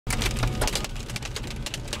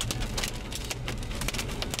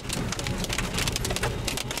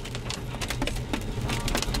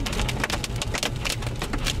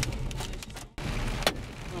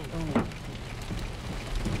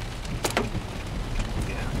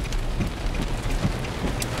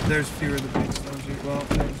there's fewer of the big stones. Well,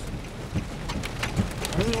 there's... I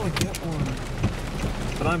really want to get one,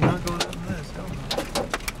 but I'm not going out in this. Hell no.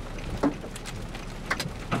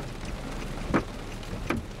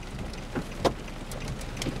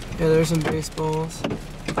 Yeah, there's some baseballs.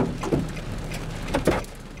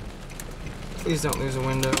 Please don't lose a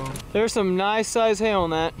window. There's some nice size hail on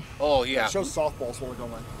that. Oh yeah. It shows softballs while we go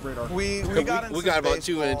on my radar. We got about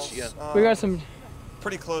 2 inch. Yeah. We got some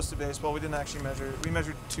pretty close to baseball. We didn't actually measure. We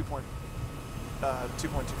measured 2.25, but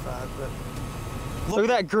look at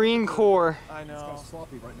that green core. I know. It's kind of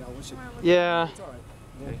sloppy right now. Yeah. It's all right.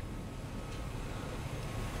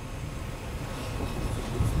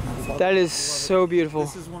 Yeah. That is so beautiful.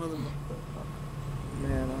 This is one of the. Man, I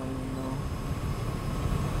don't even know.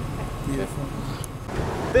 Beautiful.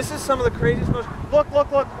 This is some of the craziest most. Look,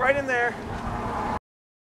 right in there.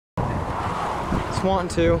 It's wanting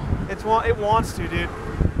to. It wants to, dude.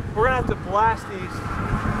 We're gonna have to blast these.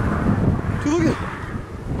 Dude,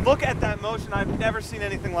 look at that motion. I've never seen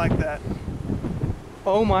anything like that.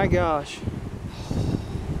 Oh my gosh.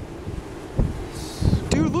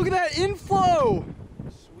 Dude, look at that inflow.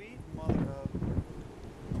 Sweet mother of.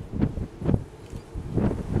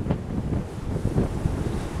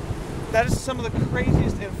 That is some of the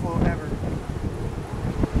craziest inflow ever.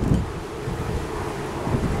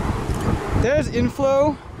 There's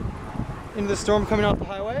inflow into the storm coming off the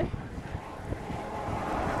highway.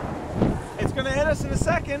 It's gonna hit us in a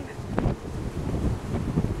second.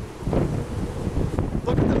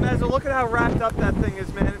 Look at the mezzo. Look at how wrapped up that thing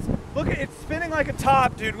is, man. It's spinning like a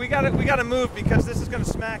top, dude. We gotta move because this is gonna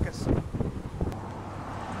smack us.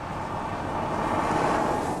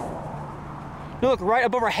 No, look, right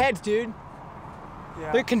above our heads, dude.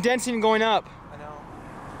 Yeah. They're condensing and going up. I know.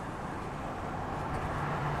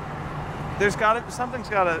 Something's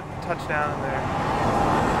gotta touch down in there.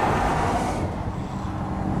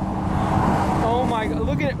 Oh my god,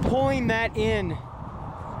 look at it pulling that in.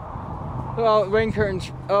 Oh, rain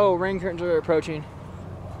curtains. Oh, rain curtains are approaching.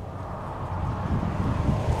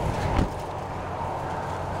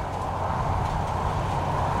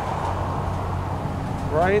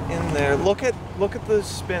 Right in there. Look at the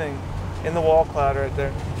spinning in the wall cloud right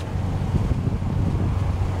there.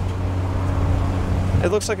 It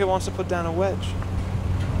looks like it wants to put down a wedge.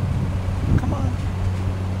 Come on. I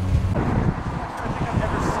think I've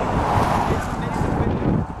ever seen it. It's an amazing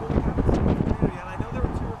video. It's really haven't seen the video yet. I know there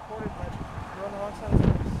were 2 recorded, but they're on the wrong side of the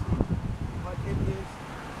sea. But it is.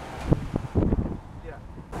 Yeah.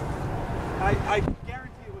 I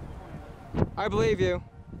guarantee it was pointed. I believe you.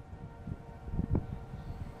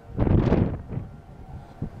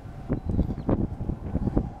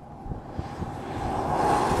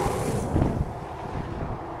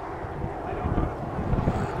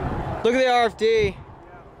 Look at the RFD.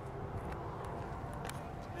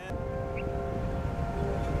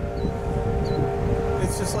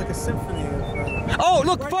 It's just like a symphony of. Oh,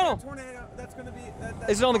 look, Right funnel. there, tornado. That's gonna be.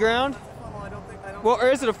 Is it on the ground? That's a funnel. I don't think. Well, or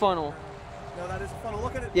is it a funnel? No, that is a funnel.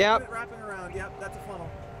 Look at it. Yep. Look at it wrapping around. Yep, that's a funnel.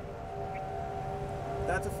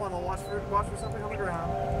 That's a funnel. Watch for something on the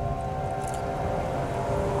ground.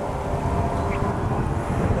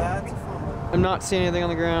 That's a funnel. I'm not seeing anything on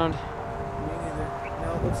the ground. Me neither.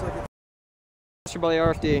 No, it looks like it's. By the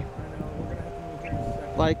RFD. I know. We're gonna have to move here in a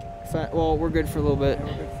second. Like, well, we're good for a little bit. Yeah,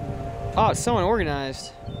 we're good for now. Oh, it's so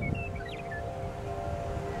unorganized. Look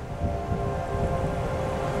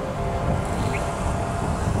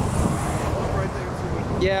right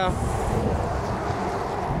there too. Yeah.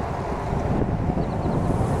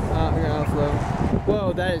 We're gonna outflow.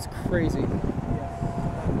 Whoa, that is crazy.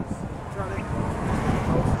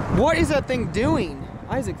 What is that thing doing?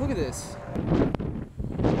 Isaac, look at this.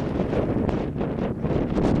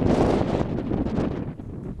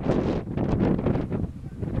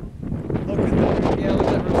 Look at that. Yeah, look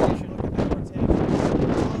at that rotation. Look at that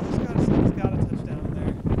rotation. Oh, something's gotta touch down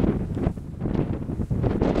there.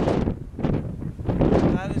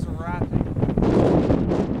 That is wrapping.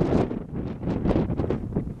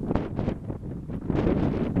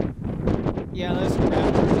 Yeah, that's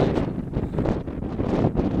rapid rotation.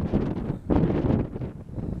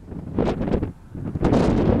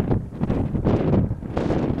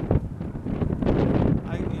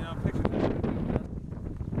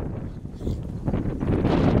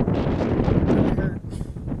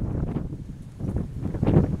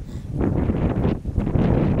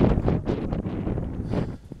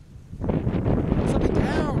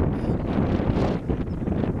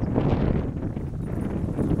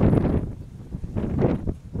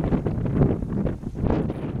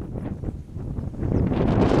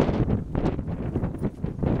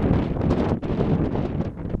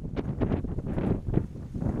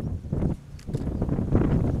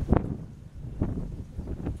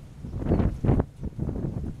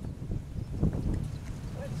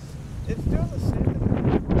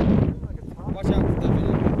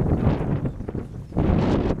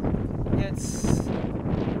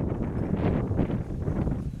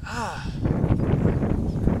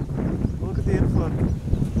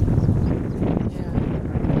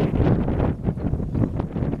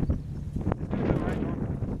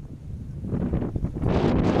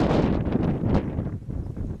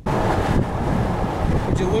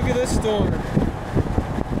 storm.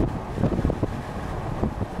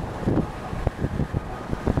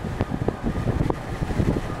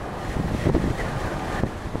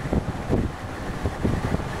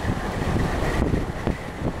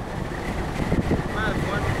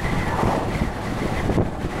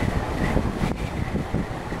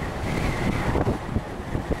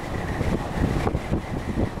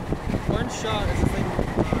 Shot as this thing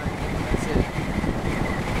that's it.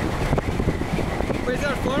 Wait, is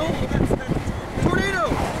that a funnel? Oh, that's tornado!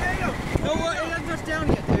 Tornado! No, it hasn't touched down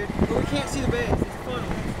yet, dude. But we can't see the base. It's a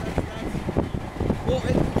funnel. Well,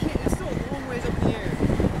 we can't, it's still a long ways up in the air.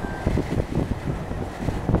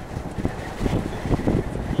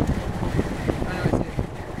 I know, I see it.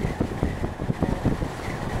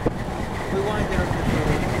 We want to get up here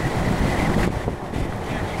further.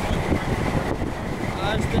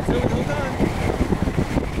 It's been through the whole time.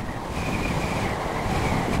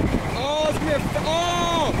 Oh, it's gonna be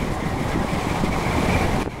oh!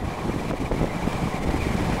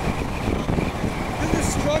 Look at the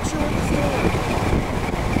structure with the storm.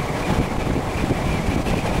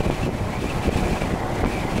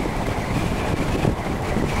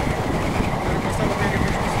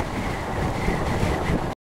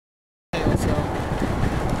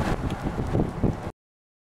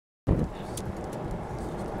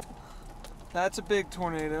 That's a big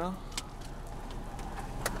tornado.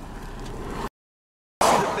 See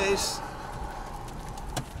the base?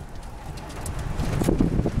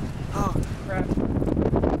 Oh crap.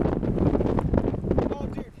 Oh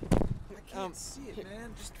dude. I can't see it,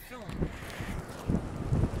 man. Just film.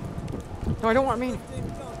 No, I don't want me.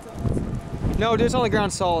 No, dude, it's on the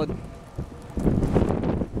ground solid.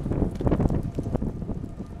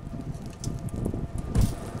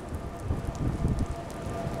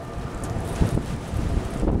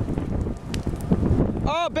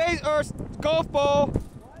 Oh, base or golf ball.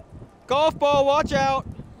 What? Golf ball, watch out.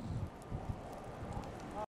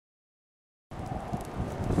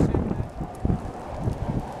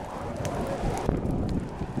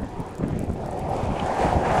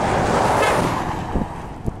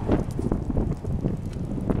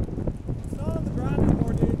 It's not on the ground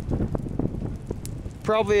anymore, dude.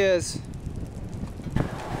 Probably is.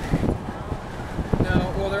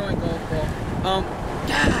 No, well, they're on golf ball.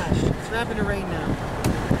 Gosh, it's wrapping to rain now.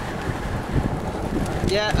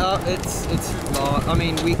 Yeah, it's not. I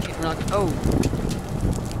mean, we're not gonna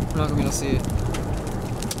be able to see it.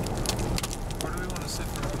 Where do we want to sit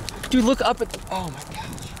for? Dude, look up at the, oh my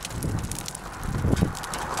gosh.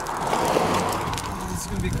 Oh, this is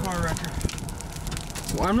gonna be a car wrecker.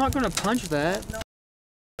 Well, I'm not gonna punch that. No.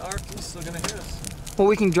 The arc is still gonna hit us. Well,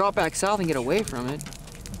 we can drop back south and get away from it.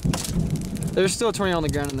 There's still a tornado on the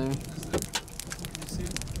ground in there. Is there? Can you see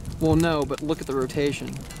it? Well, no, but look at the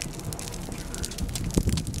rotation.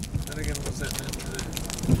 Then again, what's that meant today?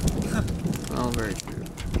 Oh, very true.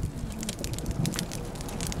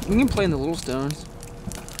 We can play in the little stones.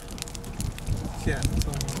 Yeah.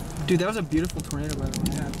 Dude, that was a beautiful tornado, by the way.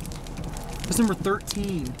 Yeah. That's number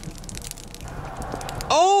 13.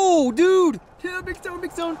 Oh, dude! Yeah, big stone,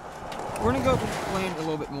 big stone. We're gonna go land a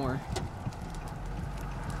little bit more.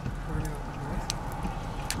 We're gonna go north?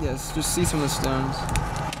 Yes, just see some of the stones.